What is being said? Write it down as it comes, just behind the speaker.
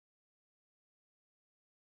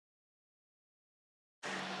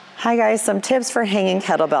Hi guys, some tips for hanging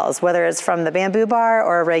kettlebells, whether it's from the bamboo bar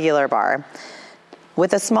or a regular bar.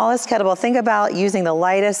 With the smallest kettlebell, think about using the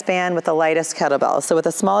lightest band with the lightest kettlebell. So with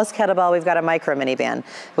the smallest kettlebell, we've got a micro mini band.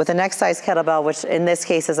 With the next size kettlebell, which in this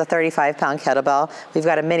case is a 35-pound kettlebell, we've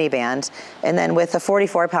got a mini band. And then with the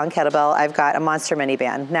 44-pound kettlebell, I've got a monster mini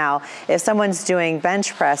band. Now, if someone's doing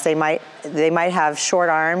bench press, they might have short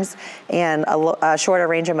arms and a shorter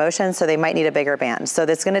range of motion, so they might need a bigger band. So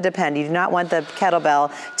that's gonna depend. You do not want the kettlebell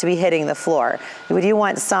to be hitting the floor. You do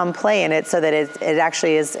want some play in it so that it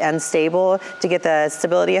actually is unstable to get the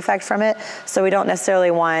stability effect from it. So we don't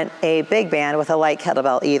necessarily want a big band with a light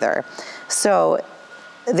kettlebell either. So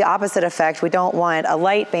the opposite effect, we don't want a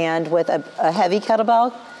light band with a heavy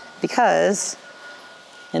kettlebell, because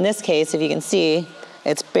in this case, if you can see,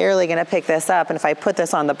 it's barely gonna pick this up. And if I put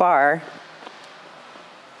this on the bar,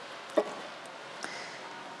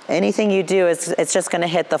 anything you do, it's just gonna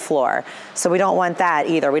hit the floor. So we don't want that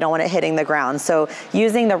either. We don't want it hitting the ground. So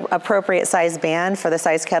using the appropriate size band for the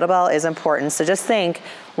size kettlebell is important. So just think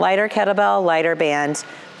lighter kettlebell, lighter band,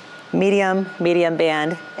 medium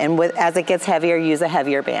band, and as it gets heavier, use a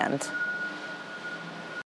heavier band.